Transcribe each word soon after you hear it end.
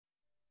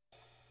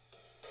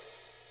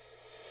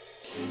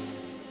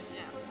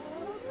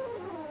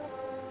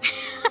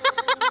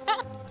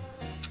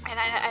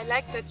I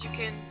like that you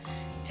can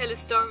tell a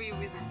story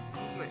with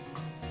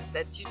movements,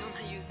 that you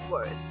don't use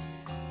words,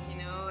 you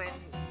know, and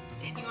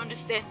then you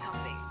understand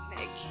something.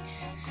 Like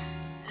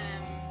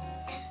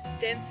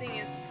dancing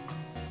is,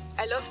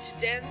 I love to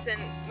dance,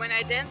 and when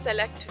I dance I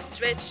like to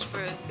stretch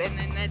first, and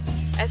then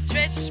I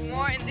stretch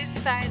more in this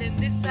side and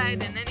this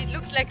side, and then it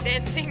looks like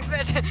dancing,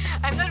 but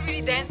I'm not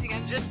really dancing,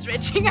 I'm just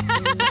stretching.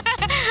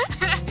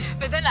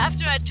 But then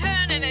after I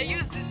turn and I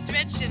use the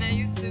stretch and I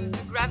use the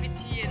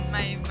gravity and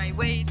my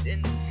weight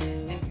and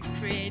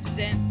create a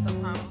dance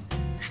somehow.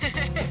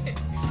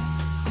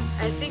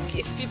 I think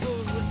if people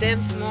would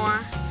dance more,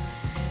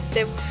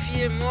 they would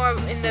feel more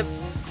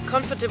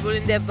comfortable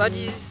in their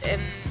bodies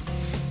and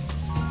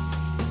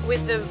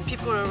with the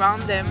people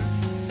around them,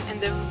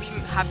 and they will be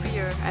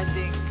happier, I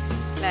think.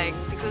 Like,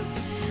 because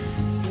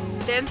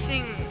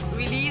dancing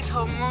release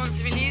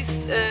hormones,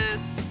 release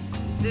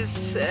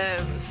this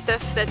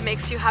stuff that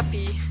makes you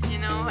happy, you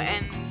know,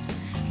 and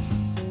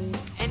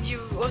you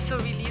also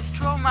release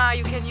trauma.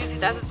 You can use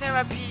it as a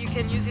therapy, you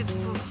can use it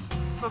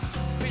for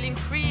feeling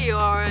free,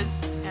 or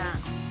yeah.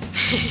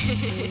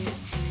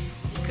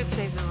 You could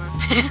save the world.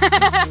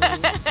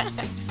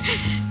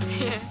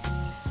 Yeah.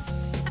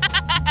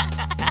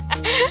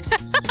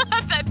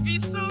 That'd be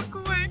so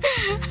cool.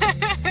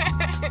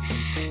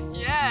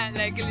 Yeah,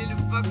 like a little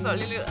box or a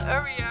little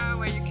area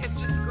where you can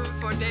just go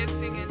for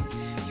dancing, and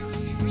you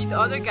meet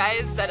other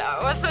guys that are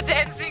also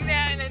dancing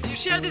there, and then you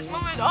share this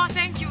moment. Oh,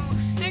 thank you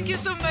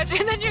so much,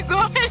 and then you go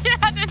and you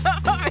had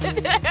enough of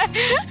it.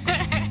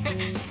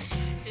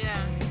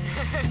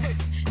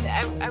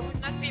 Yeah. I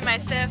would not be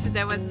myself if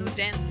there was no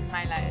dance in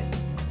my life.